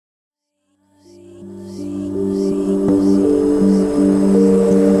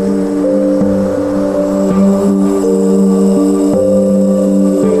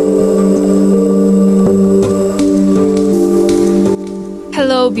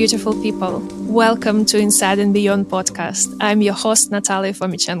beautiful people. Welcome to Inside and Beyond podcast. I'm your host, Natalia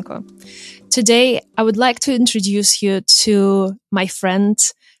Fomichenko. Today, I would like to introduce you to my friend,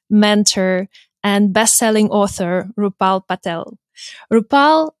 mentor, and best-selling author, Rupal Patel.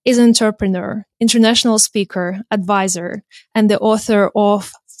 Rupal is an entrepreneur, international speaker, advisor, and the author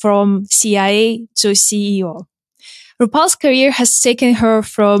of From CIA to CEO. Rupal's career has taken her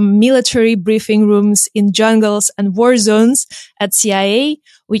from military briefing rooms in jungles and war zones at CIA,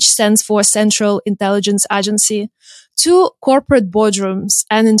 which stands for Central Intelligence Agency, to corporate boardrooms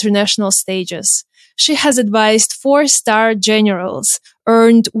and international stages. She has advised 4-star generals,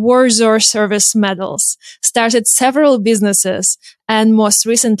 earned Warsaw Service medals, started several businesses, and most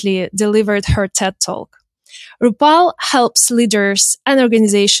recently delivered her TED Talk. Rupal helps leaders and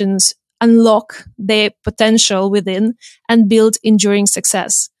organizations unlock their potential within and build enduring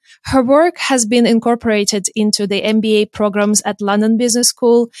success. Her work has been incorporated into the MBA programs at London Business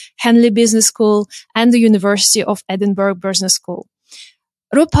School, Henley Business School, and the University of Edinburgh Business School.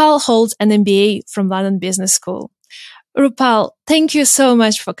 Rupal holds an MBA from London Business School. Rupal, thank you so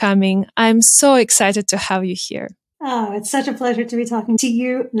much for coming. I'm so excited to have you here. Oh, it's such a pleasure to be talking to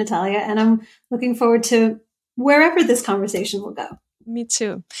you, Natalia, and I'm looking forward to wherever this conversation will go. Me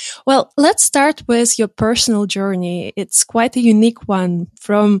too. Well, let's start with your personal journey. It's quite a unique one,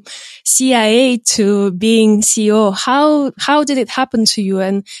 from CIA to being CEO. How did it happen to you?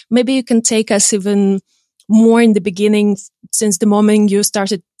 And maybe you can take us even more in the beginning, since the moment you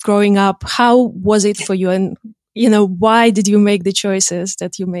started growing up. How was it for you? And, why did you make the choices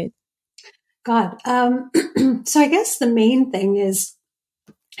that you made? God. So I guess the main thing is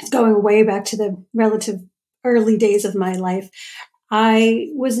going way back to the relative early days of my life. I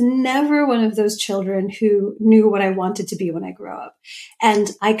was never one of those children who knew what I wanted to be when I grew up.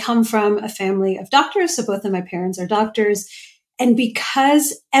 And I come from a family of doctors, so both of my parents are doctors. And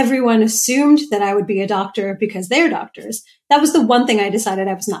because everyone assumed that I would be a doctor because they're doctors, that was the one thing I decided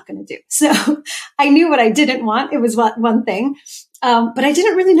I was not going to do. So I knew what I didn't want. It was one thing, but I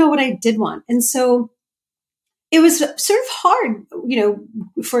didn't really know what I did want. And so it was sort of hard,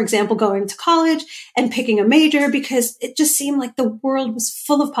 for example, going to college and picking a major, because it just seemed like the world was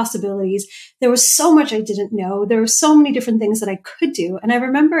full of possibilities. There was so much I didn't know. There were so many different things that I could do. And I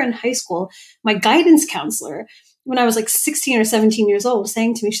remember in high school, my guidance counselor, when I was like 16 or 17 years old,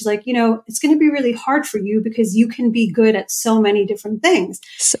 saying to me, she's like, it's going to be really hard for you because you can be good at so many different things.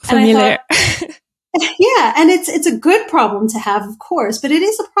 So familiar. And I thought, yeah. And it's a good problem to have, of course, but it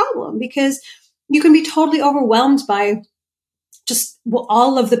is a problem because you can be totally overwhelmed by just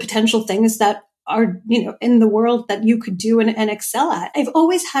all of the potential things that are, in the world that you could do and excel at. I've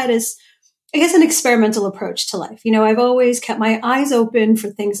always had an experimental approach to life. I've always kept my eyes open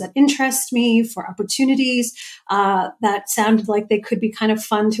for things that interest me, for opportunities that sounded like they could be kind of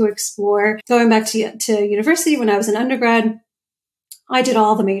fun to explore. Going back to university when I was an undergrad, I did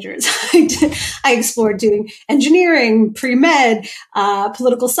all the majors. I explored doing engineering, pre-med,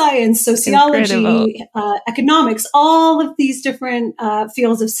 political science, sociology, economics, all of these different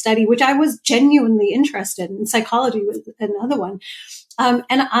fields of study, which I was genuinely interested in. Psychology was another one.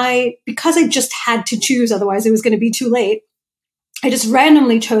 Because I just had to choose, otherwise it was going to be too late, I just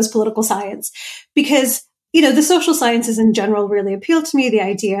randomly chose political science because the social sciences in general really appealed to me. The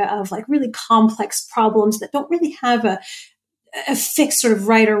idea of like really complex problems that don't really have a fixed sort of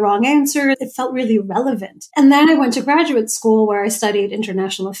right or wrong answer. It felt really relevant. And then I went to graduate school where I studied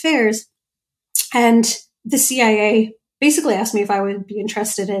international affairs, and the CIA basically asked me if I would be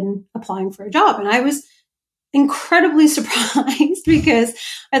interested in applying for a job. And I was incredibly surprised because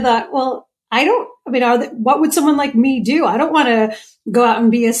I thought, well, what would someone like me do? I don't want to go out and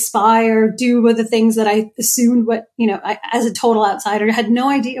be a spy or do the things that I assumed as a total outsider, I had no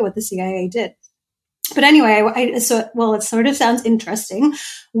idea what the CIA did. But anyway, it sort of sounds interesting.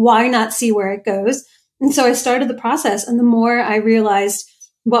 Why not see where it goes? And so I started the process. And the more I realized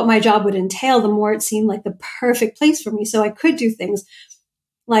what my job would entail, the more it seemed like the perfect place for me. So I could do things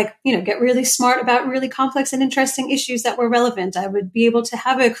like, get really smart about really complex and interesting issues that were relevant. I would be able to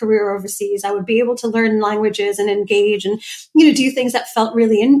have a career overseas. I would be able to learn languages and engage and, do things that felt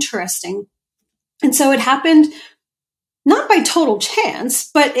really interesting. And so it happened not by total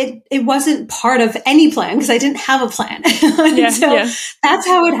chance, but it wasn't part of any plan because I didn't have a plan. That's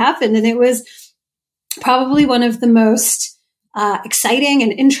how it happened. And it was probably one of the most exciting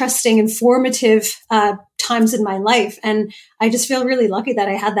and interesting, informative times in my life. And I just feel really lucky that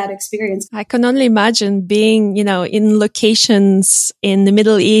I had that experience. I can only imagine being, in locations in the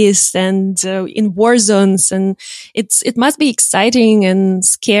Middle East and in war zones. And it must be exciting and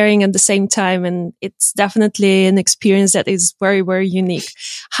scaring at the same time. And it's definitely an experience that is very, very unique.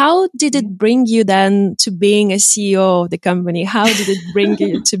 How did it bring you then to being a CEO of the company? How did it bring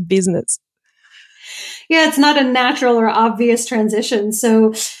you to business? Yeah, it's not a natural or obvious transition.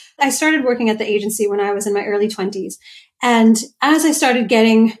 So I started working at the agency when I was in my early 20s. And as I started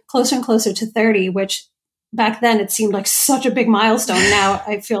getting closer and closer to 30, which back then it seemed like such a big milestone. Now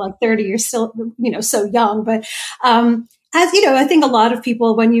I feel like 30, you're still, so young. But as you know, I think a lot of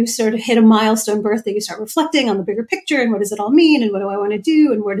people, when you sort of hit a milestone birthday, you start reflecting on the bigger picture and what does it all mean and what do I want to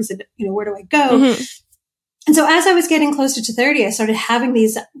do and where does it, where do I go? Mm-hmm. And so as I was getting closer to 30, I started having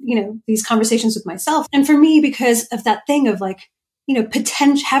these conversations with myself. And for me, because of that thing of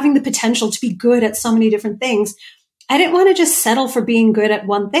having the potential to be good at so many different things, I didn't want to just settle for being good at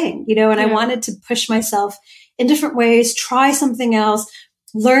one thing, and I wanted to push myself in different ways, try something else,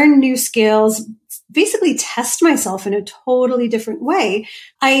 learn new skills, basically test myself in a totally different way.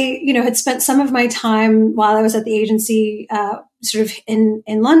 I, had spent some of my time while I was at the agency, sort of in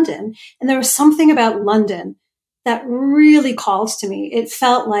London. And there was something about London that really called to me. It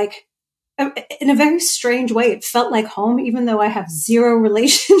felt like, in a very strange way, it felt like home, even though I have zero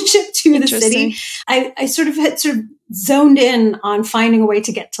relationship to the city. I sort of zoned in on finding a way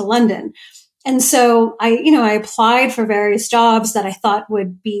to get to London. And so I applied for various jobs that I thought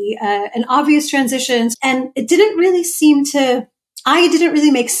would be an obvious transition. And it didn't really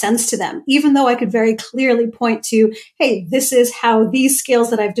make sense to them, even though I could very clearly point to, hey, this is how these skills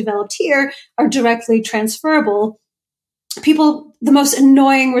that I've developed here are directly transferable. People, the most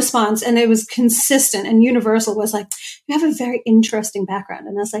annoying response, and it was consistent and universal, was like, you have a very interesting background.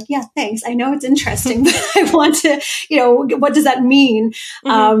 And I was like, yeah, thanks. I know it's interesting, but I want to, what does that mean?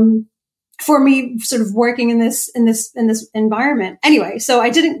 Mm-hmm. For me, sort of working in this environment. Anyway, so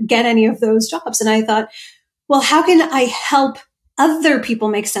I didn't get any of those jobs. And I thought, well, how can I help other people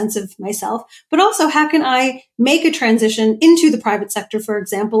make sense of myself? But also, how can I make a transition into the private sector, for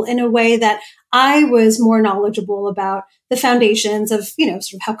example, in a way that I was more knowledgeable about the foundations of, sort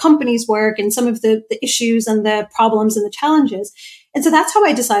of how companies work and some of the issues and the problems and the challenges. And so that's how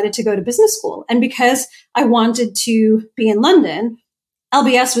I decided to go to business school. And because I wanted to be in London,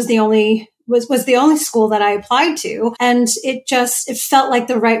 LBS was the only school that I applied to. And it felt like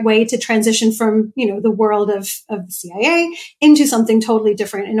the right way to transition from, the world of the CIA into something totally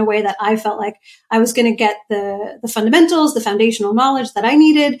different in a way that I felt like I was going to get the fundamentals, the foundational knowledge that I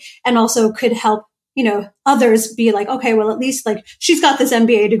needed, and also could help, others be like, okay, well, at least like she's got this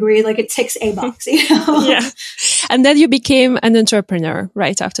MBA degree, like it ticks a box, Yeah. And then you became an entrepreneur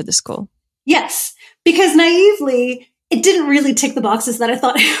right after the school. Yes, because naively, it didn't really tick the boxes that I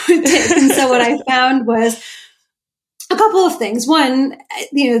thought it would tick. And so what I found was a couple of things. One,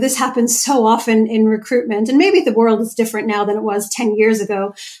 this happens so often in recruitment, and maybe the world is different now than it was 10 years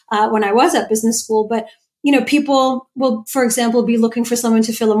ago when I was at business school. But, people will, for example, be looking for someone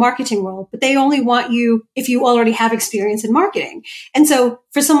to fill a marketing role, but they only want you if you already have experience in marketing. And so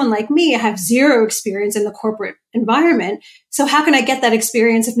for someone like me, I have zero experience in the corporate environment. So how can I get that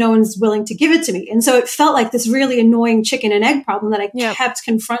experience if no one's willing to give it to me? And so it felt like this really annoying chicken and egg problem that I kept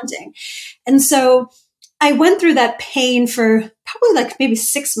confronting. And so I went through that pain for probably like maybe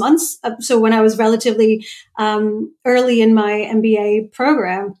 6 months. So when I was relatively early in my MBA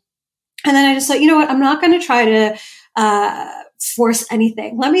program. And then I just thought, you know what, I'm not going to try to force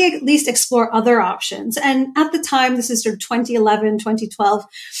anything. Let me at least explore other options. And at the time, this is sort of 2011, 2012,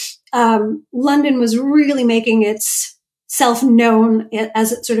 London was really making itself known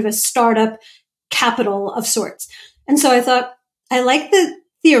as sort of a startup capital of sorts. And so I thought, I like the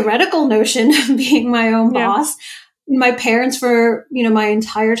theoretical notion of being my own boss. My parents, for my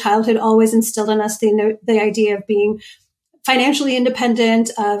entire childhood, always instilled in us the idea of being financially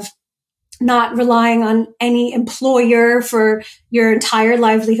independent, of not relying on any employer for your entire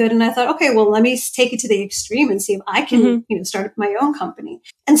livelihood. And I thought, okay, well, let me take it to the extreme and see if I can, start up my own company.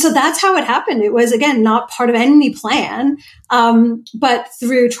 And so that's how it happened. It was, again, not part of any plan, but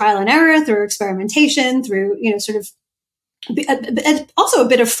through trial and error, through experimentation, through, sort of also a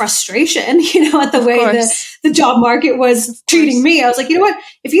bit of frustration, at the way the job market was treating me. I was like, you know what?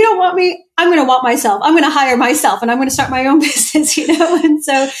 If you don't want me, I'm going to want myself. I'm going to hire myself and I'm going to start my own business, And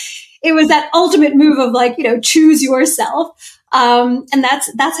so it was that ultimate move of like, choose yourself. And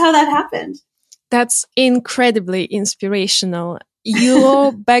that's how that happened. That's incredibly inspirational.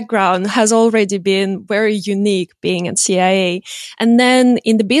 your background has already been very unique being at CIA. And then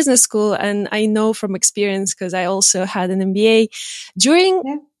in the business school, and I know from experience because I also had an MBA,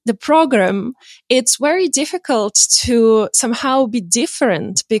 during the program, it's very difficult to somehow be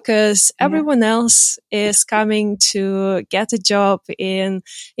different because everyone else is coming to get a job in,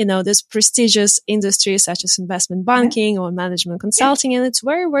 this prestigious industries such as investment banking or management consulting. And it's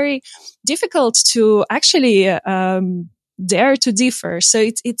very, very difficult to actually, dare to differ. So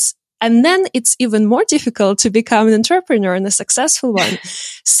and then it's even more difficult to become an entrepreneur and a successful one.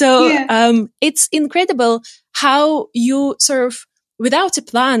 So, it's incredible how you sort of, without a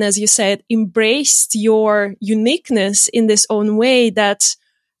plan, as you said, embraced your uniqueness in this own way that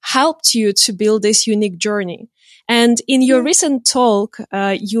helped you to build this unique journey. And in your recent talk,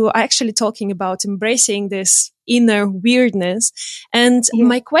 you are actually talking about embracing this inner weirdness. And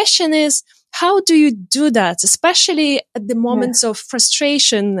my question is, how do you do that, especially at the moments of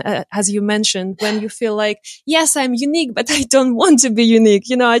frustration, as you mentioned, when you feel like, yes, I'm unique, but I don't want to be unique.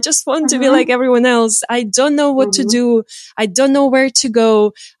 I just want to be like everyone else. I don't know what to do. I don't know where to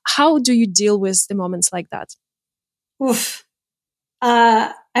go. How do you deal with the moments like that? Oof.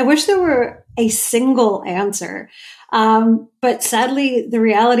 I wish there were a single answer. But sadly, the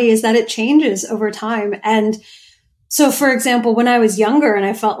reality is that it changes over time. And so, for example, when I was younger and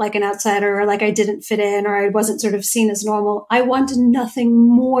I felt like an outsider or like I didn't fit in or I wasn't sort of seen as normal, I wanted nothing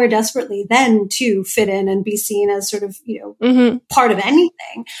more desperately than to fit in and be seen as sort of, part of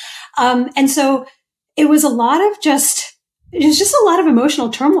anything. And so it was a lot of it was just a lot of emotional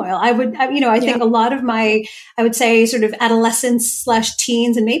turmoil. I think a lot of my, I would say sort of adolescence /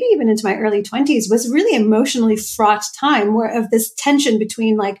 teens and maybe even into my early 20s was really emotionally fraught time of this tension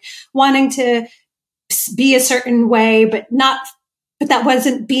between like wanting to be a certain way, but that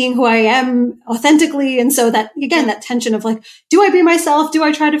wasn't being who I am authentically. And so that, again, that tension of like, do I be myself? Do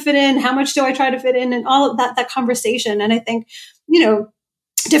I try to fit in? How much do I try to fit in? And all of that conversation. And I think,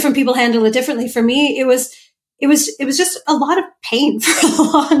 different people handle it differently. For me, it was just a lot of pain for a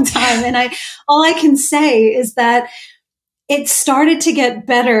long time. And all I can say is that it started to get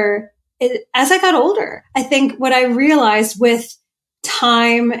better as I got older. I think what I realized with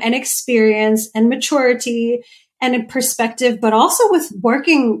time and experience and maturity and in perspective, but also with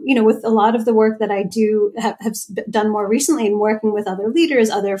working, with a lot of the work that I do have done more recently and working with other leaders,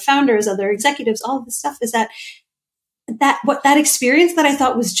 other founders, other executives, all of this stuff is that experience that I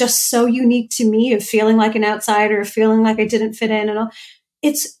thought was just so unique to me of feeling like an outsider, feeling like I didn't fit in and all,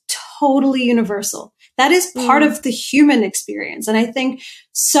 it's totally universal. That is part of the human experience. And I think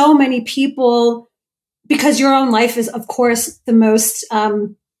so many people, because your own life is, of course, the most,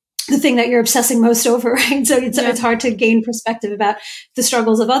 the thing that you're obsessing most over, right? So it's hard to gain perspective about the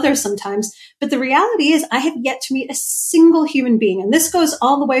struggles of others sometimes. But the reality is I have yet to meet a single human being. And this goes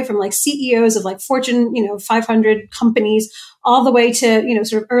all the way from like CEOs of like Fortune, 500 companies, all the way to,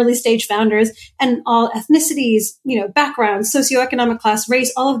 sort of early stage founders and all ethnicities, backgrounds, socioeconomic class,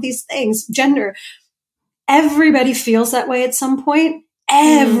 race, all of these things, gender. Everybody feels that way at some point.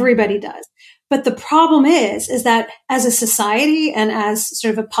 Everybody does. But the problem is that as a society and as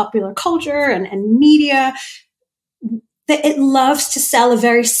sort of a popular culture and media, that it loves to sell a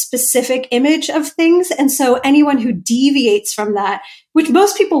very specific image of things. And so anyone who deviates from that, which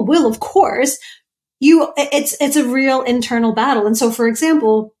most people will, of course, it's a real internal battle. And so, for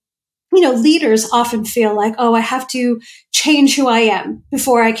example, leaders often feel like, oh, I have to change who I am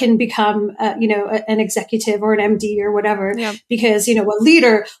before I can become, an executive or an MD or whatever. Yeah. Because, a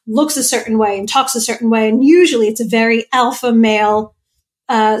leader looks a certain way and talks a certain way. And usually it's a very alpha male,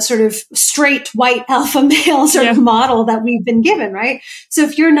 sort of straight white alpha male sort of model that we've been given, right? So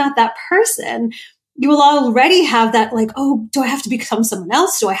if you're not that person, you will already have that like, oh, do I have to become someone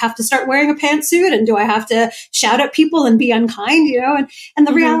else? Do I have to start wearing a pantsuit? And do I have to shout at people and be unkind? And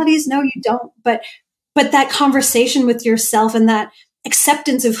the reality is, no, you don't. But that conversation with yourself and that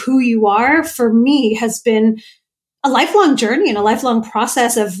acceptance of who you are, for me, has been a lifelong journey and a lifelong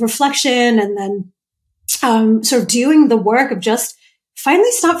process of reflection. And then sort of doing the work of just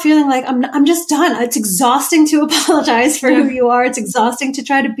finally stop feeling like I'm just done. It's exhausting to apologize for who you are. It's exhausting to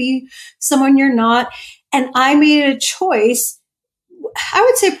try to be someone you're not. And I made a choice, I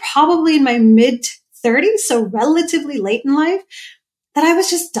would say probably in my mid 30s, so relatively late in life, that I was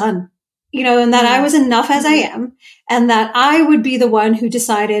just done, and that I was enough as I am, and that I would be the one who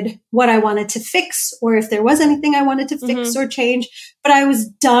decided what I wanted to fix, or if there was anything I wanted to fix or change. But I was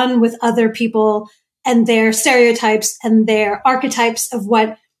done with other people and their stereotypes and their archetypes of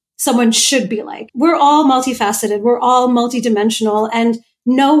what someone should be like. We're all multifaceted. We're all multidimensional. And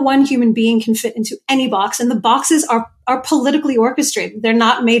no one human being can fit into any box. And the boxes are politically orchestrated. They're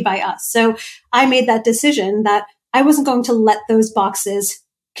not made by us. So I made that decision that I wasn't going to let those boxes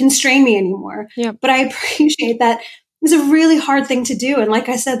constrain me anymore. Yeah. But I appreciate that it's a really hard thing to do. And like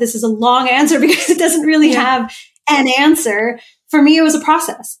I said, this is a long answer because it doesn't really have an answer. For me, it was a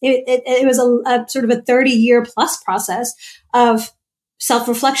process. It was a sort of a 30-year plus process of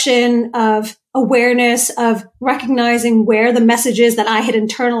self-reflection, of awareness, of recognizing where the messages that I had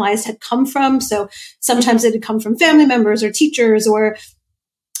internalized had come from. So sometimes it had come from family members or teachers or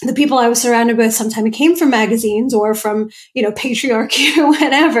the people I was surrounded with. Sometimes it came from magazines or from, patriarchy or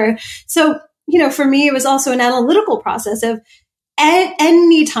whatever. So, for me, it was also an analytical process of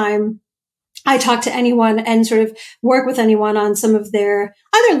any time I talk to anyone and sort of work with anyone on some of their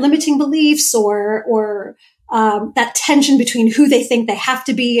either limiting beliefs or that tension between who they think they have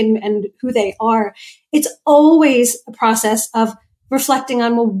to be and who they are. It's always a process of reflecting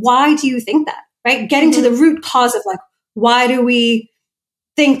on, well, why do you think that, right? Getting to the root cause of like, why do we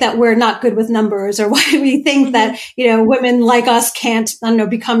think that we're not good with numbers, or why do we think that, women like us can't,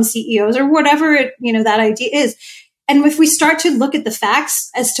 become CEOs or whatever that idea is. And if we start to look at the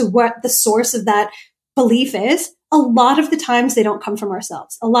facts as to what the source of that belief is, a lot of the times they don't come from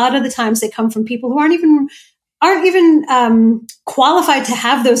ourselves. A lot of the times they come from people who aren't even qualified to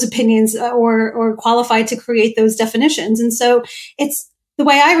have those opinions or qualified to create those definitions. And so it's the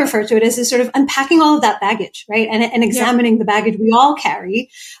way I refer to it is sort of unpacking all of that baggage, right? And examining the baggage we all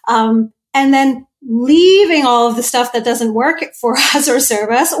carry. And then leaving all of the stuff that doesn't work for us or serve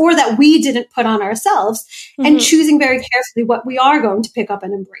us, or that we didn't put on ourselves, and choosing very carefully what we are going to pick up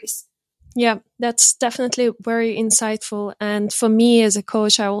and embrace. Yeah, that's definitely very insightful. And for me as a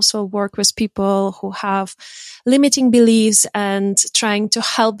coach, I also work with people who have limiting beliefs and trying to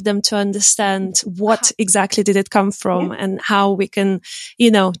help them to understand what exactly did it come from and how we can,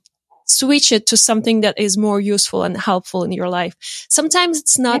 switch it to something that is more useful and helpful in your life. Sometimes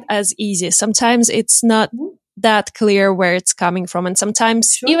it's not as easy. Sometimes it's not that clear where it's coming from. And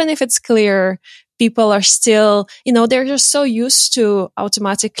sometimes even if it's clear, people are still, they're just so used to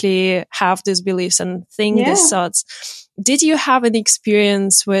automatically have these beliefs and think these thoughts. Did you have an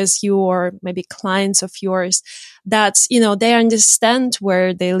experience with your maybe clients of yours that, they understand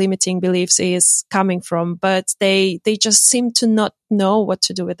where their limiting beliefs is coming from, but they just seem to not know what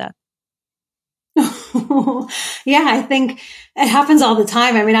to do with that? Yeah, I think it happens all the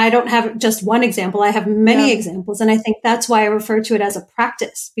time. I mean, I don't have just one example. I have many examples. And I think that's why I refer to it as a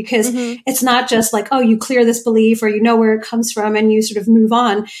practice, because it's not just like, oh, you clear this belief or you know where it comes from and you sort of move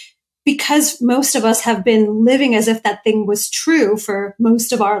on. Because most of us have been living as if that thing was true for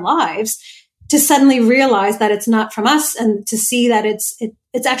most of our lives, to suddenly realize that it's not from us and to see that it's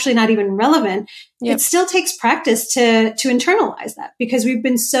actually not even relevant. It still takes practice to internalize that, because we've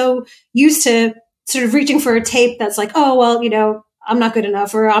been so used to sort of reaching for a tape that's like, oh, well, I'm not good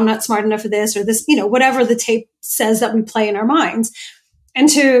enough, or I'm not smart enough for this, or this, whatever the tape says that we play in our minds. And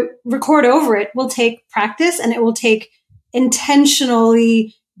to record over it will take practice, and it will take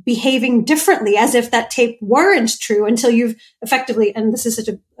intentionally behaving differently as if that tape weren't true, until you've effectively, and this is such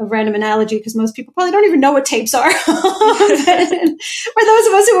a random analogy because most people probably don't even know what tapes are. For those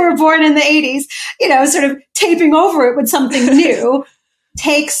of us who were born in the 80s, sort of taping over it with something new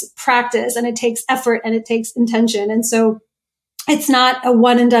takes practice, and it takes effort, and it takes intention. And so it's not a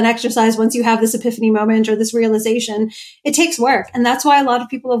one and done exercise once you have this epiphany moment or this realization. It takes work. And that's why a lot of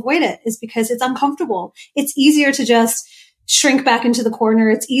people avoid it, is because it's uncomfortable. It's easier to just shrink back into the corner.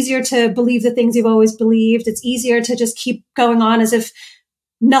 It's easier to believe the things you've always believed. It's easier to just keep going on as if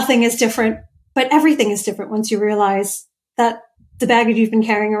nothing is different, but everything is different once you realize that the baggage you've been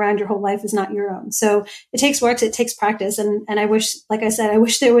carrying around your whole life is not your own. So it takes work. It takes practice. And I wish, like I said, I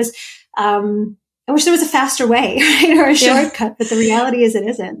wish there was a faster way, right? Or a shortcut, but the reality is it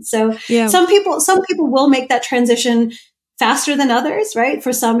isn't. So some people will make that transition faster than others, right?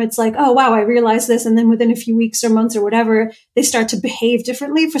 For some, it's like, oh, wow, I realized this. And then within a few weeks or months or whatever, they start to behave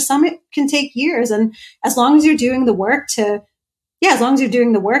differently. For some, it can take years. And as long as you're doing the work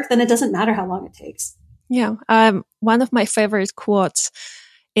then it doesn't matter how long it takes. Yeah. One of my favorite quotes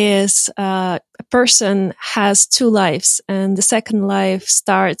is a person has two lives, and the second life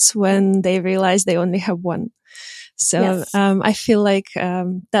starts when they realize they only have one. So I feel like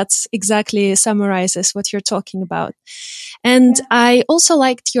that's exactly summarizes what you're talking about. And I also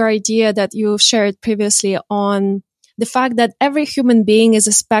liked your idea that you shared previously on the fact that every human being is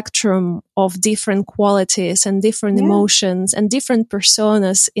a spectrum of different qualities and different emotions and different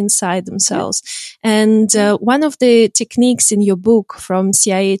personas inside themselves. And one of the techniques in your book, From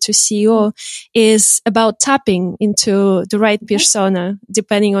CIA to CEO, is about tapping into the right persona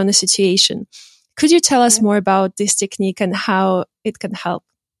depending on the situation. Could you tell us more about this technique and how it can help?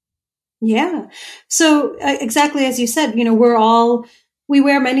 Yeah. So exactly as you said, we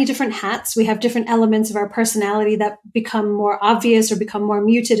wear many different hats. We have different elements of our personality that become more obvious or become more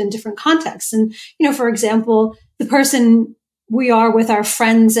muted in different contexts. And, for example, the person we are with our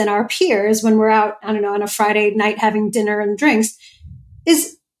friends and our peers when we're out, I don't know, on a Friday night having dinner and drinks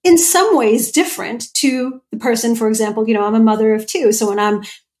is in some ways different to the person, for example, I'm a mother of two. So when I'm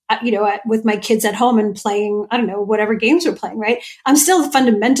with my kids at home and playing, I don't know, whatever games we're playing, right? I'm still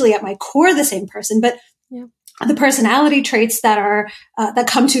fundamentally at my core the same person, but the personality traits that are, that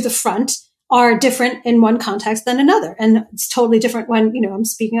come to the front are different in one context than another. And it's totally different when, I'm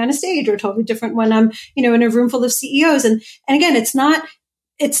speaking on a stage, or totally different when I'm, in a room full of CEOs. And again, it's not,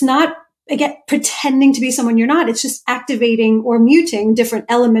 again, pretending to be someone you're not. It's just activating or muting different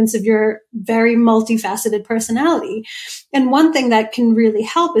elements of your very multifaceted personality. And one thing that can really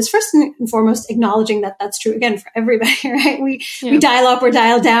help is first and foremost acknowledging that that's true again for everybody, right? We dial up or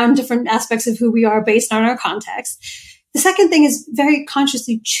dial down different aspects of who we are based on our context. The second thing is very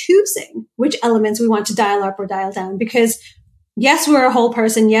consciously choosing which elements we want to dial up or dial down, because yes, we're a whole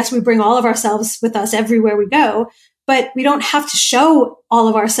person. Yes, we bring all of ourselves with us everywhere we go, but we don't have to show all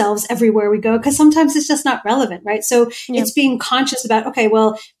of ourselves everywhere we go, because sometimes it's just not relevant, right? So it's being conscious about, okay,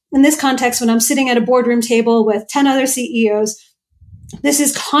 well, in this context, when I'm sitting at a boardroom table with 10 other CEOs, this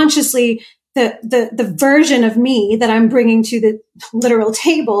is consciously the version of me that I'm bringing to the literal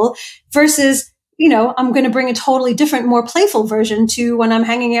table versus, I'm going to bring a totally different, more playful version to when I'm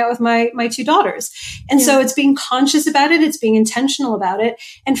hanging out with my two daughters. And so it's being conscious about it. It's being intentional about it.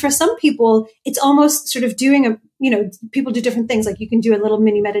 And for some people, it's almost sort of doing people do different things. Like you can do a little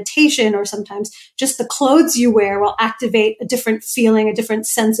mini meditation, or sometimes just the clothes you wear will activate a different feeling, a different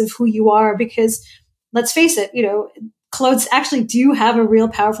sense of who you are. Because let's face it, clothes actually do have a real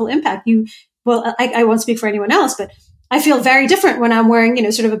powerful impact. I won't speak for anyone else, but I feel very different when I'm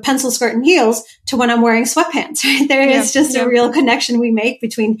wearing, sort of a pencil skirt and heels to when I'm wearing sweatpants. Right? There is just a real connection we make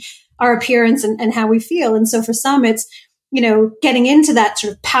between our appearance and how we feel. And so for some, it's, getting into that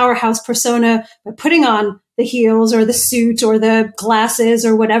sort of powerhouse persona by putting on the heels or the suit or the glasses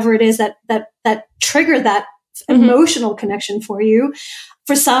or whatever it is that trigger that emotional connection for you.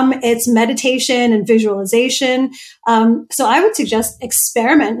 For some, it's meditation and visualization. So I would suggest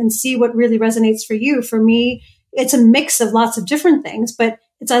experiment and see what really resonates for you. For me, it's a mix of lots of different things, but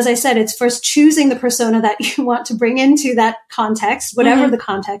it's, as I said, it's first choosing the persona that you want to bring into that context, whatever the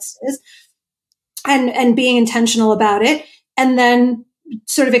context is, and being intentional about it. And then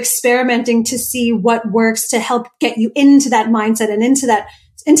sort of experimenting to see what works to help get you into that mindset and into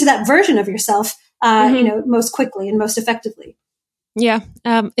that version of yourself, most quickly and most effectively. Yeah.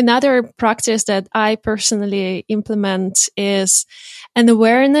 Another practice that I personally implement is an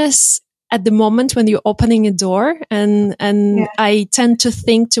awareness at the moment when you're opening a door, and I tend to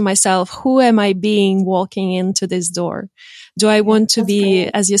think to myself, who am I being walking into this door? Do I want to be,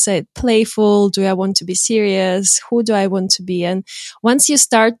 as you said, playful? Do I want to be serious? Who do I want to be? And once you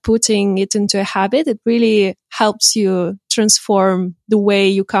start putting it into a habit, it really helps you transform the way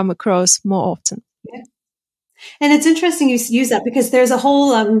you come across more often. Yeah. And it's interesting you use that, because there's a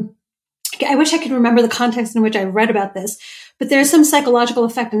whole, I wish I could remember the context in which I read about this, but there's some psychological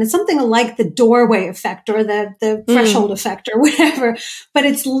effect, and it's something like the doorway effect or the threshold effect or whatever. But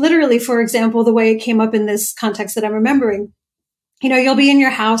it's literally, for example, the way it came up in this context that I'm remembering. You'll be in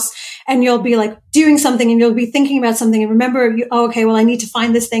your house and you'll be like doing something and you'll be thinking about something and remember, okay, well, I need to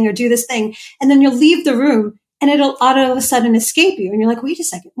find this thing or do this thing. And then you'll leave the room and it'll all of a sudden escape you. And you're like, wait a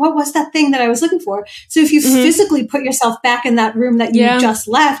second, what was that thing that I was looking for? So if you physically put yourself back in that room that you just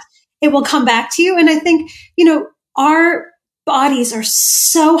left, it will come back to you. And I think, our bodies are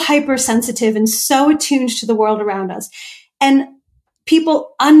so hypersensitive and so attuned to the world around us. And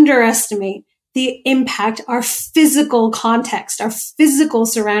people underestimate the impact our physical context, our physical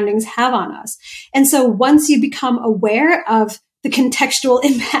surroundings have on us. And so once you become aware of the contextual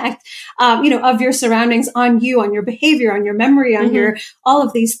impact, of your surroundings on you, on your behavior, on your memory, on your, all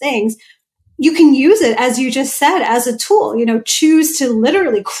of these things, you can use it, as you just said, as a tool, choose to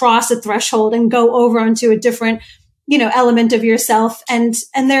literally cross a threshold and go over onto a different, element of yourself. And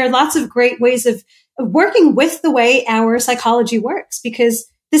there are lots of great ways of working with the way our psychology works, because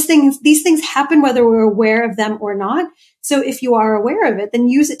these things happen whether we're aware of them or not. So if you are aware of it, then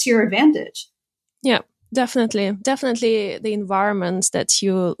use it to your advantage. Yeah. Definitely. Definitely the environment that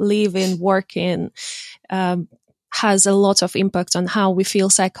you live in, work in, um, has a lot of impact on how we feel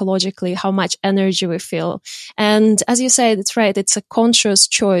psychologically, how much energy we feel. And as you said, it's right. It's a conscious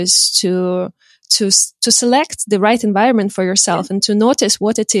choice to select the right environment for yourself and to notice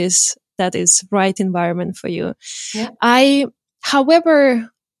what it is that is right environment for you. Yeah. I, however,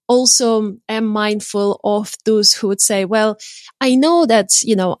 also am mindful of those who would say, well, I know that,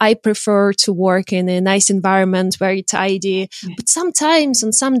 I prefer to work in a nice environment, very tidy, but sometimes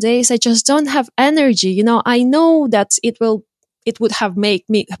on some days I just don't have energy. I know that it would have made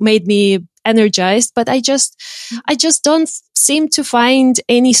me energized, but I just don't seem to find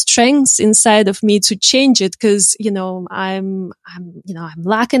any strength inside of me to change it because, I'm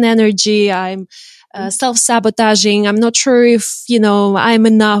lacking energy. I'm self-sabotaging. I'm not sure if, I'm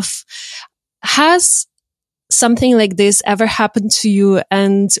enough. Has something like this ever happened to you?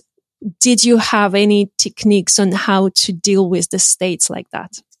 And did you have any techniques on how to deal with the states like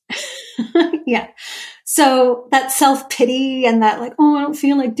that? Yeah. So that self-pity and that like, oh, I don't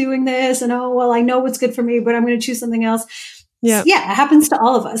feel like doing this. And oh, well, I know what's good for me, but I'm going to choose something else. Yeah. It happens to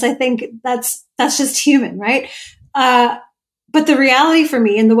all of us. I think that's just human, right? But the reality for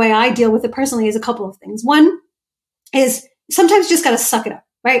me and the way I deal with it personally is a couple of things. One is sometimes you just got to suck it up,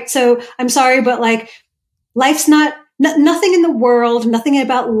 right? So I'm sorry, but like life's nothing in the world, nothing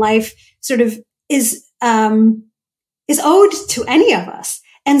about life sort of is owed to any of us.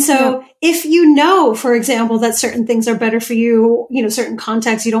 And so if you know, for example, that certain things are better for you, certain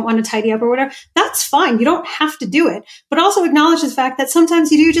contexts you don't want to tidy up or whatever, that's fine. You don't have to do it, but also acknowledge the fact that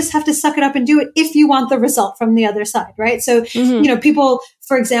sometimes you do just have to suck it up and do it if you want the result from the other side, right? So, people,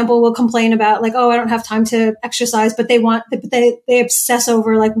 for example, will complain about like, oh, I don't have time to exercise, but they obsess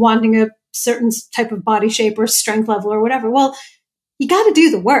over like wanting a certain type of body shape or strength level or whatever. Well, you got to do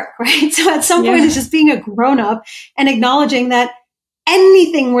the work, right? So at some point it's just being a grown up and acknowledging that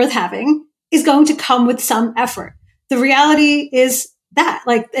anything worth having is going to come with some effort. The reality is that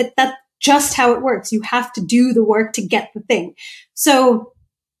that's just how it works. You have to do the work to get the thing. So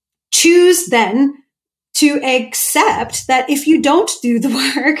choose then to accept that if you don't do the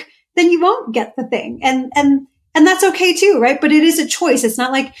work, then you won't get the thing. And that's okay too, right? But it is a choice. It's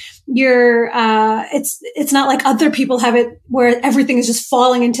not like it's not like other people have it where everything is just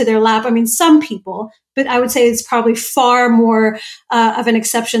falling into their lap. I mean, some people, but I would say it's probably far more of an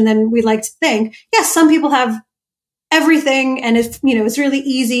exception than we like to think. Yes, some people have everything and it's really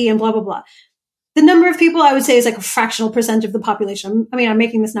easy and blah, blah, blah. The number of people I would say is like a fractional percent of the population. I mean, I'm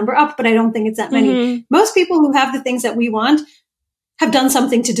making this number up, but I don't think it's that many. Mm-hmm. Most people who have the things that we want have done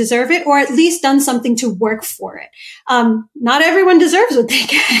something to deserve it, or at least done something to work for it. Not everyone deserves what they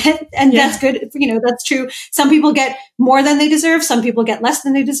get. And that's good. That's true. Some people get more than they deserve. Some people get less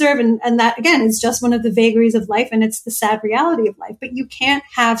than they deserve. And that again is just one of the vagaries of life. And it's the sad reality of life, but you can't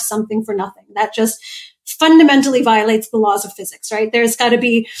have something for nothing. That just fundamentally violates the laws of physics, right? There's got to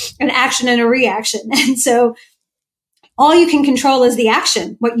be an action and a reaction. And so all you can control is the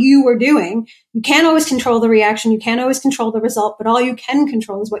action, what you were doing. You can't always control the reaction. You can't always control the result, but all you can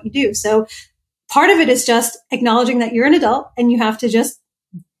control is what you do. So part of it is just acknowledging that you're an adult and you have to just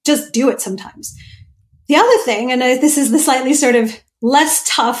do it sometimes. The other thing, and this is the slightly sort of less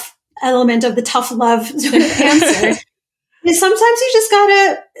tough element of the tough love sort of answer, is sometimes you just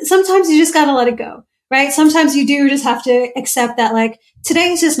gotta let it go. Right? Sometimes you do just have to accept that like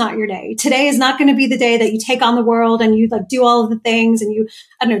today is just not your day. Today is not going to be the day that you take on the world and you like do all of the things and you,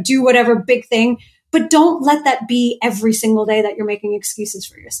 do whatever big thing, but don't let that be every single day that you're making excuses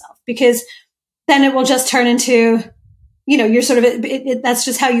for yourself, because then it will just turn into, you're sort of, that's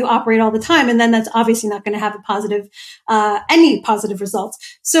just how you operate all the time. And then that's obviously not going to have any positive results.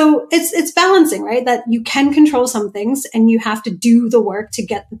 So it's balancing, right? That you can control some things and you have to do the work to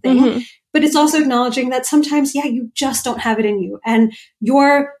get the thing. Mm-hmm. But it's also acknowledging that sometimes, you just don't have it in you. And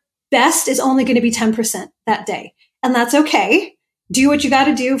your best is only going to be 10% that day. And that's okay. Do what you got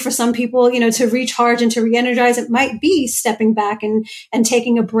to do. For some people, to recharge and to re-energize, it might be stepping back and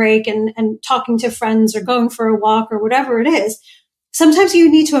taking a break and talking to friends or going for a walk or whatever it is. Sometimes you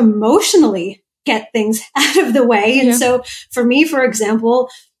need to emotionally get things out of the way. And so for me, for example,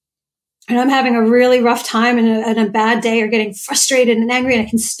 and I'm having a really rough time and a bad day or getting frustrated and angry, and I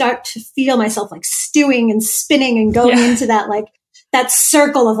can start to feel myself like stewing and spinning and going into that, like that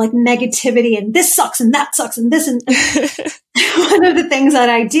circle of like negativity and this sucks and that sucks and this and one of the things that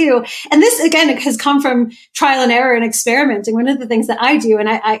I do, and this again has come from trial and error and experimenting. One of the things that I do, and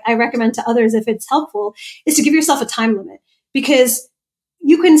I recommend to others if it's helpful, is to give yourself a time limit, because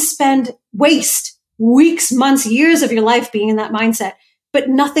you can waste weeks, months, years of your life being in that mindset. but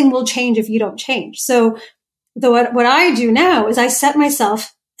nothing will change if you don't change. So what I do now is I set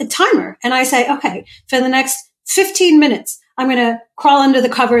myself a timer and I say, okay, for the next 15 minutes, I'm going to crawl under the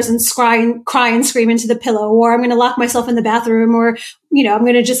covers and cry and scream into the pillow, or I'm going to lock myself in the bathroom, or, I'm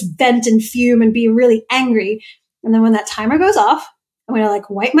going to just vent and fume and be really angry. And then when that timer goes off, I'm going to like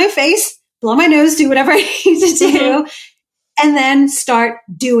wipe my face, blow my nose, do whatever I need to do, and then start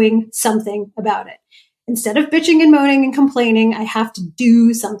doing something about it. Instead of bitching and moaning and complaining, I have to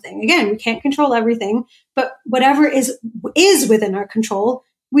do something. Again, we can't control everything, but whatever is within our control,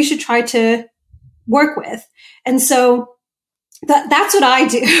 we should try to work with. And so that's what I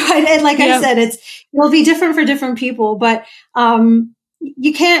do. And like I said, it'll be different for different people, but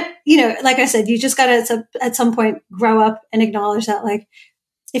you can't, like I said, you just got to at some point grow up and acknowledge that, like,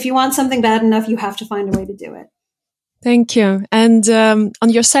 if you want something bad enough, you have to find a way to do it. Thank you. And on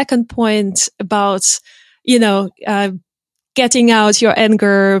your second point about, getting out your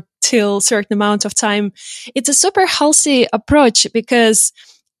anger till a certain amount of time, it's a super healthy approach, because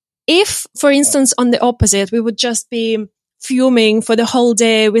if, for instance, on the opposite, we would just be fuming for the whole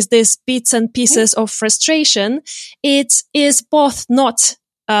day with these bits and pieces of frustration, it is both not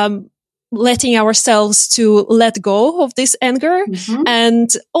letting ourselves to let go of this anger, and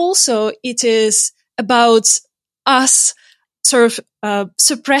also it is about us sort of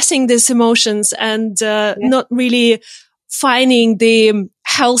suppressing these emotions and not really finding the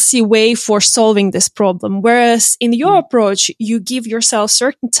healthy way for solving this problem. Whereas in your approach, you give yourself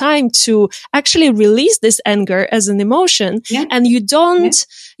certain time to actually release this anger as an emotion, and you don't,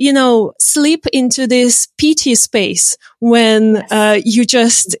 slip into this pity space when you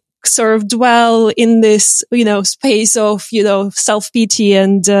just sort of dwell in this, space of, self-pity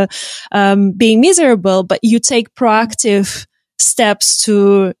and being miserable, but you take proactive steps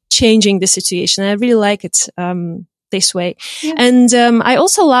to changing the situation. I really like it this way. And I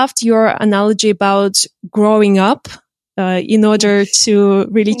also loved your analogy about growing up in order to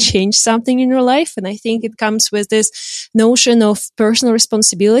really change something in your life. And I think it comes with this notion of personal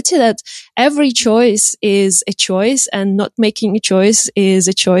responsibility, that every choice is a choice, and not making a choice is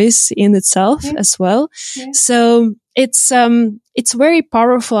a choice in itself as well. So it's very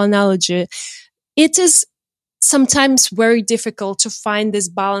powerful analogy. It is sometimes very difficult to find this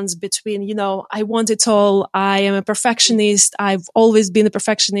balance between, I want it all. I am a perfectionist. I've always been a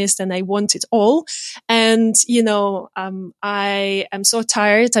perfectionist and I want it all. And, I am so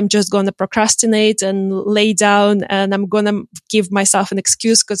tired. I'm just going to procrastinate and lay down, and I'm going to give myself an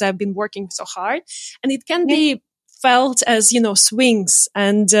excuse because I've been working so hard. And it can be felt as, swings,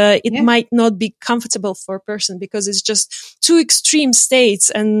 and it might not be comfortable for a person because it's just two extreme states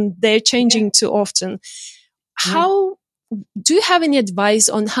and they're changing too often. How do you have any advice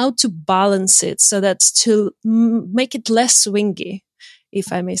on how to balance it so that to make it less swingy,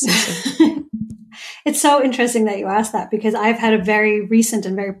 if I may say so? It's so interesting that you asked that, because I've had a very recent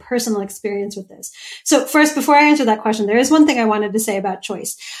and very personal experience with this. So first, before I answer that question, there is one thing I wanted to say about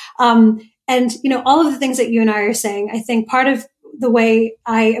choice. And, all of the things that you and I are saying, I think part of the way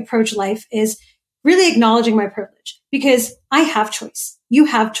I approach life is really acknowledging my privilege, because I have choice. You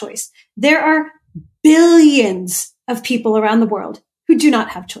have choice. There are billions of people around the world who do not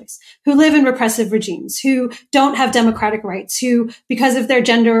have choice, who live in repressive regimes, who don't have democratic rights, who, because of their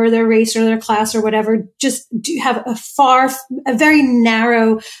gender or their race or their class or whatever, just do have a very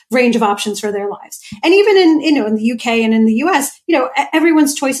narrow range of options for their lives. And even in the UK and in the US,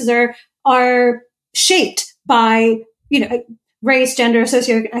 everyone's choices are shaped by, race, gender,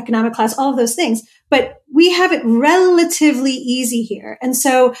 socioeconomic class, all of those things. But we have it relatively easy here. And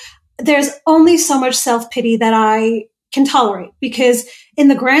so there's only so much self-pity that I can tolerate, because in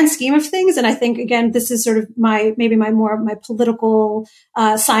the grand scheme of things, and I think, again, this is sort of my political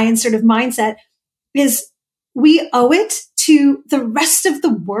science sort of mindset, is we owe it to the rest of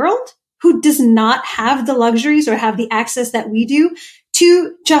the world who does not have the luxuries or have the access that we do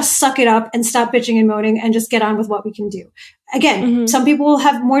to just suck it up and stop bitching and moaning and just get on with what we can do. Again, some people will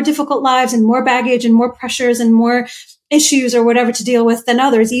have more difficult lives and more baggage and more pressures and more issues or whatever to deal with than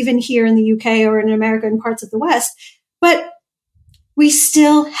others, even here in the UK or in America and parts of the West. But we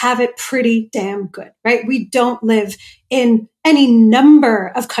still have it pretty damn good, right? We don't live in any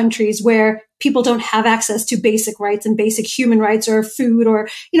number of countries where people don't have access to basic rights and basic human rights or food or,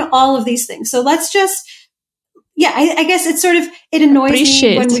 all of these things. So let's just, I guess it's sort of, it annoys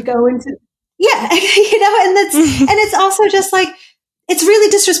me when we go into, and it's also just like, it's really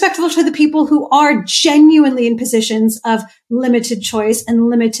disrespectful to the people who are genuinely in positions of limited choice and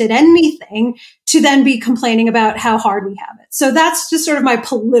limited anything to then be complaining about how hard we have it. So that's just sort of my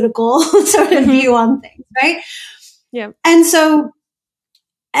political sort of view on things, right? Yeah. And so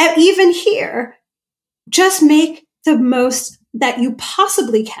even here, just make the most that you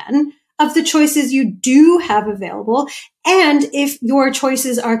possibly can of the choices you do have available. And if your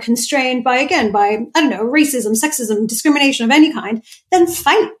choices are constrained by, again, by, I don't know, racism, sexism, discrimination of any kind, then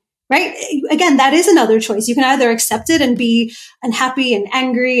fight, right? Again, that is another choice. You can either accept it and be unhappy and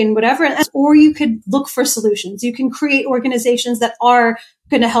angry and whatever, or you could look for solutions. You can create organizations that are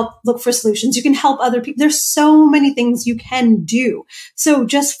going to help look for solutions. You can help other people. There's so many things you can do. So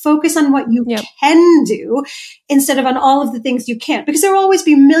just focus on what you can do instead of on all of the things you can't, because there will always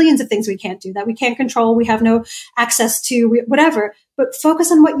be millions of things we can't do that we can't control. We have no access to, whatever, but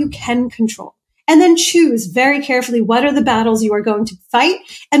focus on what you can control. And then choose very carefully what are the battles you are going to fight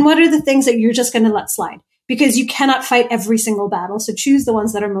and what are the things that you're just going to let slide, because you cannot fight every single battle. So choose the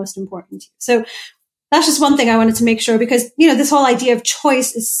ones that are most important to you. So that's just one thing I wanted to make sure, because, this whole idea of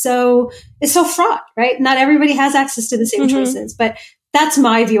choice is so fraught, right? Not everybody has access to the same choices, but that's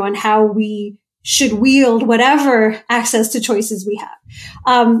my view on how we should wield whatever access to choices we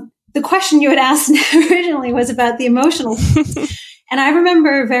have. The question you had asked originally was about the emotional. And I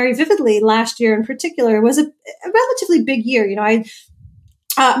remember very vividly last year in particular was a relatively big year.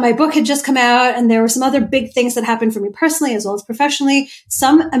 My book had just come out, and there were some other big things that happened for me personally as well as professionally,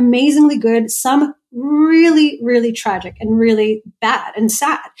 some amazingly good, some really, really tragic and really bad and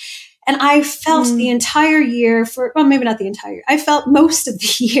sad. And I felt the entire year maybe not the entire year. I felt most of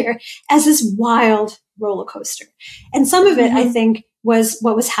the year as this wild roller coaster. And some of it, I think, was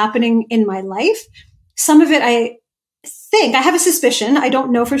what was happening in my life. Some of it, I have a suspicion, I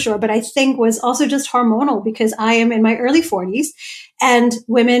don't know for sure, but I think was also just hormonal, because I am in my early 40s, and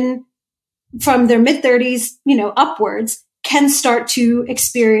women from their mid 30s, upwards can start to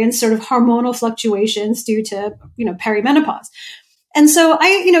experience sort of hormonal fluctuations due to, perimenopause. And so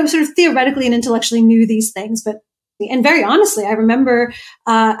I, sort of theoretically and intellectually knew these things, and very honestly, I remember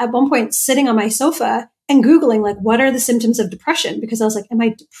at one point sitting on my sofa and Googling, like, what are the symptoms of depression? Because I was like, am I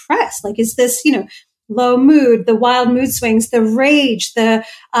depressed? Like, is this, low mood, the wild mood swings, the rage, the,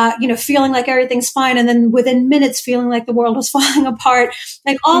 feeling like everything's fine. And then within minutes, feeling like the world was falling apart,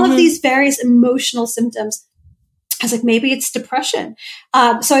 like all of these various emotional symptoms. I was like, maybe it's depression.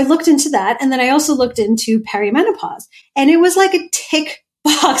 So I looked into that. And then I also looked into perimenopause, and it was like a tick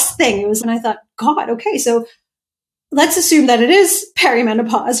box thing. It was, and I thought, God, okay, so let's assume that it is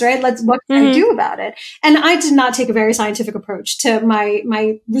perimenopause, right? What can I do about it? And I did not take a very scientific approach to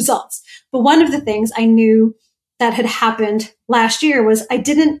my results. But one of the things I knew that had happened last year was I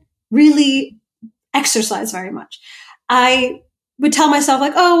didn't really exercise very much. I would tell myself,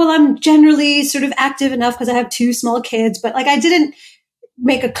 like, oh, well, I'm generally sort of active enough because I have 2 small kids, but like I didn't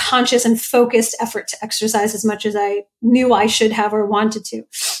make a conscious and focused effort to exercise as much as I knew I should have or wanted to.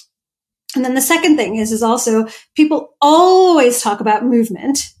 And then the second thing is also people always talk about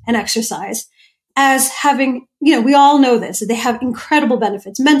movement and exercise as having, we all know this, they have incredible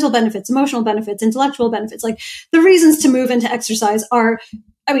benefits, mental benefits, emotional benefits, intellectual benefits. Like, the reasons to move into exercise are,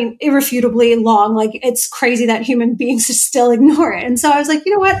 irrefutably long. Like, it's crazy that human beings still ignore it. And so I was like,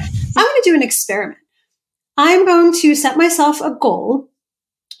 you know what? I'm going to do an experiment. I'm going to set myself a goal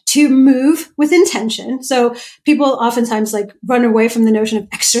to move with intention. So people oftentimes like run away from the notion of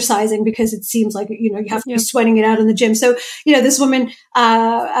exercising because it seems like, you have to be sweating it out in the gym. So, this woman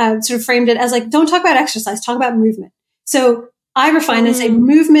sort of framed it as like, don't talk about exercise, talk about movement. So I refine and say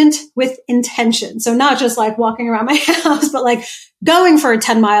movement with intention. So not just like walking around my house, but like going for a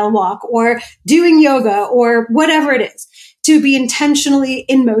 10-mile walk or doing yoga or whatever it is, to be intentionally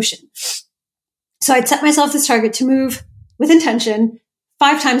in motion. So I'd set myself this target to move with intention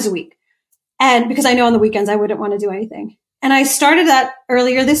 5 times a week. And because I know on the weekends I wouldn't want to do anything. And I started that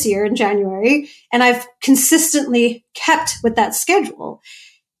earlier this year in January, and I've consistently kept with that schedule.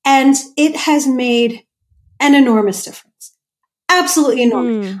 And it has made an enormous difference. Absolutely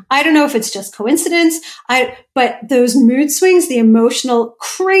enormous. I don't know if it's just coincidence, but those mood swings, the emotional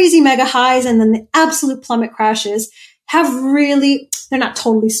crazy mega highs, and then the absolute plummet crashes have really, they're not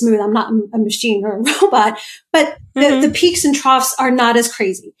totally smooth. I'm not a machine or a robot, but the peaks and troughs are not as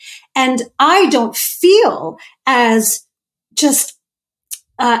crazy. And I don't feel as just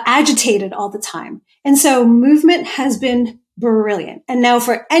agitated all the time. And so movement has been brilliant. And now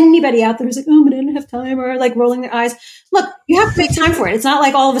for anybody out there who's like, oh, but I don't have time, or like rolling their eyes, look, you have to make time for it. It's not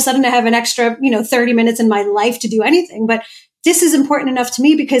like all of a sudden I have an extra, 30 minutes in my life to do anything, but this is important enough to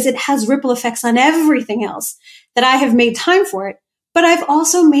me because it has ripple effects on everything else that I have made time for it. But I've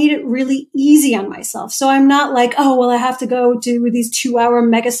also made it really easy on myself. So I'm not like, oh, well, I have to go to these 2-hour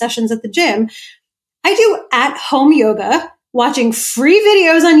mega sessions at the gym. I do at home yoga, watching free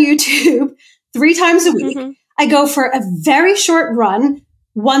videos on YouTube 3 times a week. I go for a very short run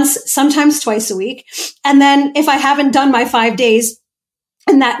once, sometimes twice a week. And then if I haven't done my 5 days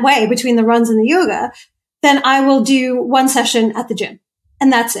in that way between the runs and the yoga, then I will do one session at the gym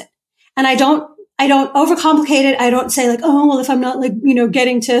and that's it. And I don't overcomplicate it. I don't say like, oh, well, if I'm not like,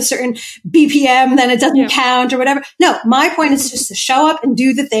 getting to a certain BPM, then it doesn't count or whatever. No, my point is just to show up and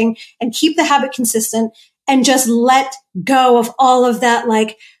do the thing and keep the habit consistent and just let go of all of that,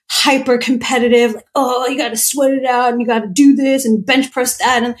 like hyper competitive, like, oh, you got to sweat it out and you got to do this and bench press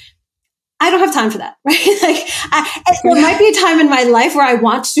that. And I don't have time for that, right? Like, there might be a time in my life where I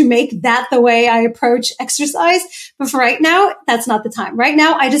want to make that the way I approach exercise. But for right now, that's not the time. Right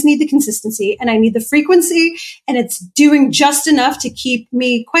now, I just need the consistency and I need the frequency, and it's doing just enough to keep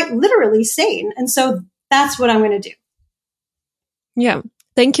me quite literally sane. And so that's what I'm going to do. Yeah.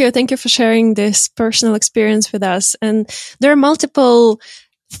 Thank you. Thank you for sharing this personal experience with us. And there are multiple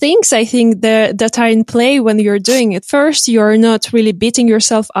things I think that are in play when you're doing it. First, you're not really beating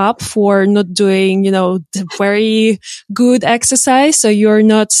yourself up for not doing, the very good exercise. So you're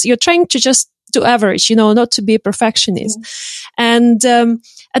trying to just do average, not to be a perfectionist. And,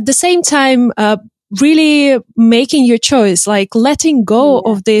 at the same time, really making your choice, like letting go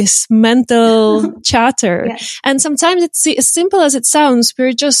of this mental chatter. And sometimes it's as simple as it sounds.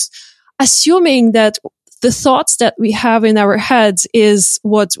 We're just assuming that the thoughts that we have in our heads is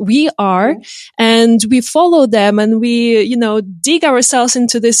what we are, and we follow them and we, dig ourselves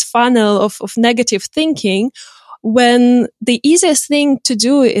into this funnel of negative thinking, when the easiest thing to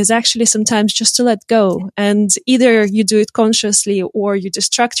do is actually sometimes just to let go. And either you do it consciously or you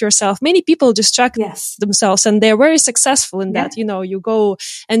distract yourself. Many people distract themselves and they're very successful in that. You go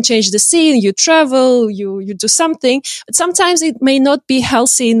and change the scene, you travel, you do something, but sometimes it may not be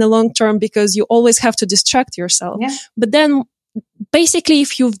healthy in the long term because you always have to distract yourself. But then basically,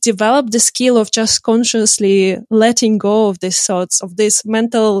 if you've developed the skill of just consciously letting go of these thoughts, of this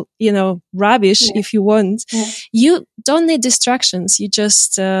mental, rubbish, if you want, you don't need distractions. You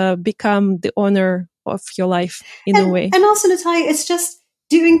just become the owner of your life in a way. And also, Natalia, it's just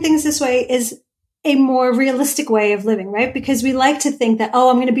doing things this way is a more realistic way of living, right? Because we like to think that,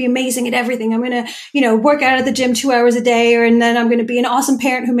 I'm going to be amazing at everything. I'm going to, work out at the gym 2 hours a day, and then I'm going to be an awesome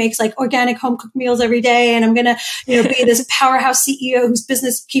parent who makes like organic home cooked meals every day. And I'm going to, be this powerhouse CEO whose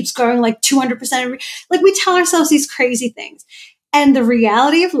business keeps growing like 200%. Like, we tell ourselves these crazy things. And the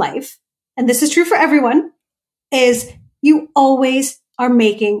reality of life, and this is true for everyone, is you always are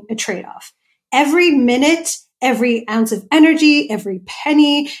making a trade-off. Every minute, every ounce of energy, every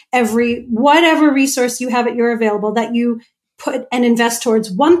penny, every whatever resource you have at your available that you put and invest towards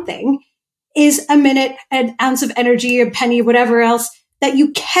one thing is a minute, an ounce of energy, a penny, whatever else that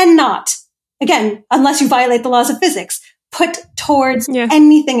you cannot, again, unless you violate the laws of physics, put towards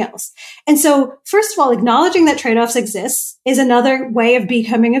anything else. And so, first of all, acknowledging that trade-offs exist is another way of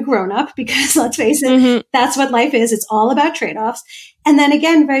becoming a grown-up, because let's face it, that's what life is. It's all about trade-offs. And then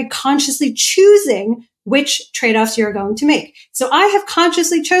again, very consciously choosing which trade-offs you're going to make. So I have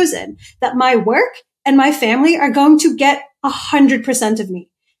consciously chosen that my work and my family are going to get 100% of me.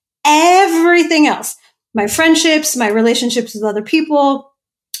 Everything else, my friendships, my relationships with other people,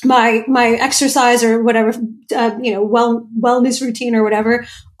 my exercise or whatever, wellness routine or whatever,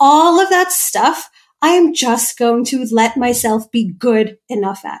 all of that stuff, I am just going to let myself be good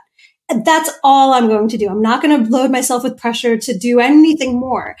enough at. That's all I'm going to do. I'm not going to load myself with pressure to do anything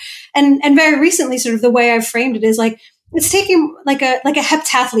more. And very recently, sort of the way I've framed it is like, it's taking like a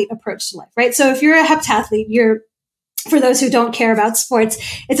heptathlete approach to life, right? So if you're a heptathlete, for those who don't care about sports,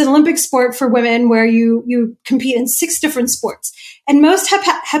 it's an Olympic sport for women where you compete in 6 different sports. And most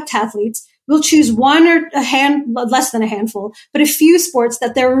heptathletes will choose one or less than a handful, but a few sports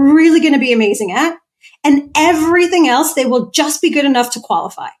that they're really going to be amazing at. And everything else, they will just be good enough to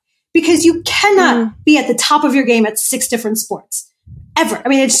qualify. Because you cannot be at the top of your game at 6 different sports ever. I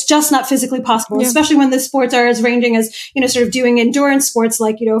mean, it's just not physically possible, especially when the sports are as ranging as, sort of doing endurance sports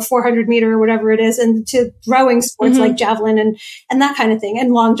like, 400 meter or whatever it is, and to throwing sports like javelin and that kind of thing,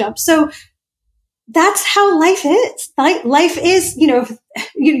 and long jump. So that's how life is. Life is,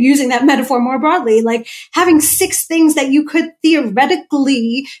 using that metaphor more broadly, like having 6 things that you could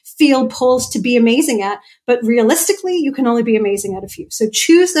theoretically feel pulled to be amazing at, but realistically, you can only be amazing at a few. So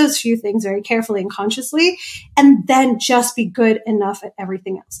choose those few things very carefully and consciously, and then just be good enough at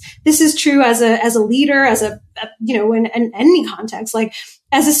everything else. This is true as a leader, as in any context, like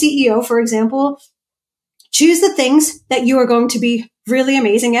as a CEO, for example. Choose the things that you are going to be really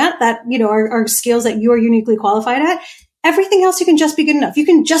amazing at, that, are skills that you are uniquely qualified at. Everything else, you can just be good enough. You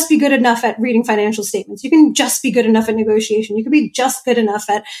can just be good enough at reading financial statements. You can just be good enough at negotiation. You can be just good enough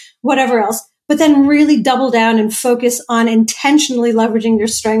at whatever else. but then really double down and focus on intentionally leveraging your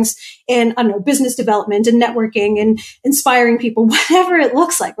strengths in, I don't know, business development and networking and inspiring people, whatever it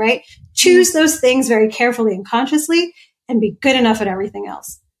looks like, right? Choose those things very carefully and consciously and be good enough at everything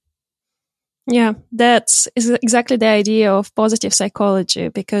else. Yeah, that's exactly the idea of positive psychology,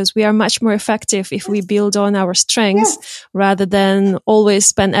 because we are much more effective if we build on our strengths rather than always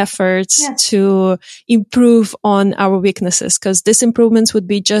spend efforts to improve on our weaknesses, because these improvements would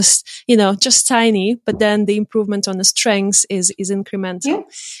be just tiny, but then the improvement on the strengths is incremental.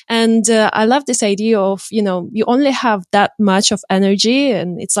 And I love this idea of, you only have that much of energy,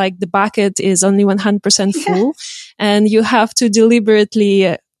 and it's like the bucket is only 100% full, and you have to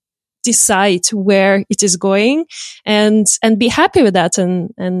deliberately decide where it is going and be happy with that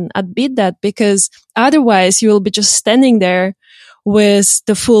and admit that, because otherwise you will be just standing there with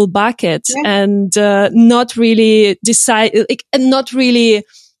the full bucket and not really and not really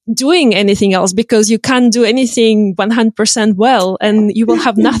doing anything else, because you can't do anything 100% well and you will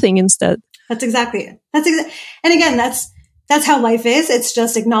have nothing instead. That's exactly it. And again, that's how life is. It's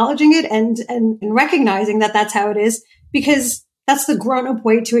just acknowledging it and recognizing that that's how it is, because that's the grown-up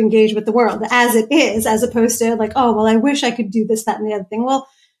way to engage with the world as it is, as opposed to like, oh, well, I wish I could do this, that, and the other thing. Well,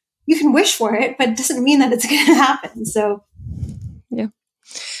 you can wish for it, but it doesn't mean that it's going to happen. So, yeah.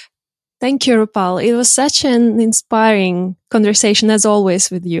 Thank you, Rupal. It was such an inspiring conversation, as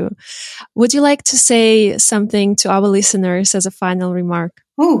always, with you. Would you like to say something to our listeners as a final remark?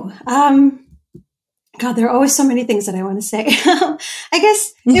 Oh, God, there are always so many things that I want to say. I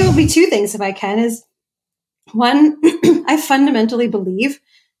guess it will be two things if I can. Is one, I fundamentally believe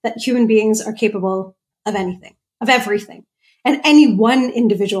that human beings are capable of anything, of everything. And any one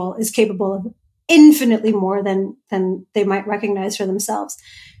individual is capable of infinitely more than they might recognize for themselves.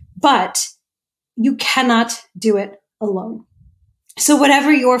 But you cannot do it alone. So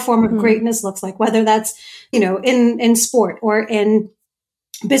whatever your form of greatness looks like, whether that's, in sport or in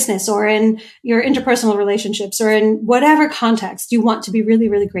business or in your interpersonal relationships or in whatever context you want to be really,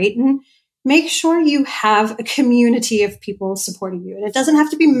 really great in, make sure you have a community of people supporting you. And it doesn't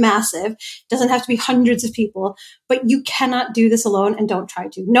have to be massive. It doesn't have to be hundreds of people, but you cannot do this alone, and don't try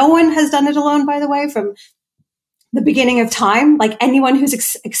to. No one has done it alone, by the way, from the beginning of time. Like anyone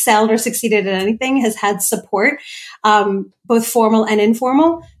who's excelled or succeeded at anything has had support, both formal and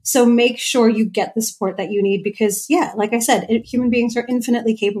informal. So make sure you get the support that you need, because like I said, human beings are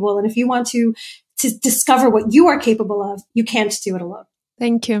infinitely capable. And if you want to discover what you are capable of, you can't do it alone.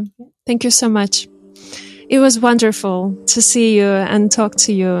 Thank you. Thank you so much. It was wonderful to see you and talk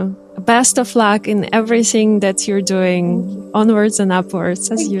to you. Best of luck in everything that you're doing, onwards and upwards,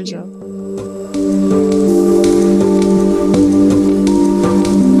 as usual.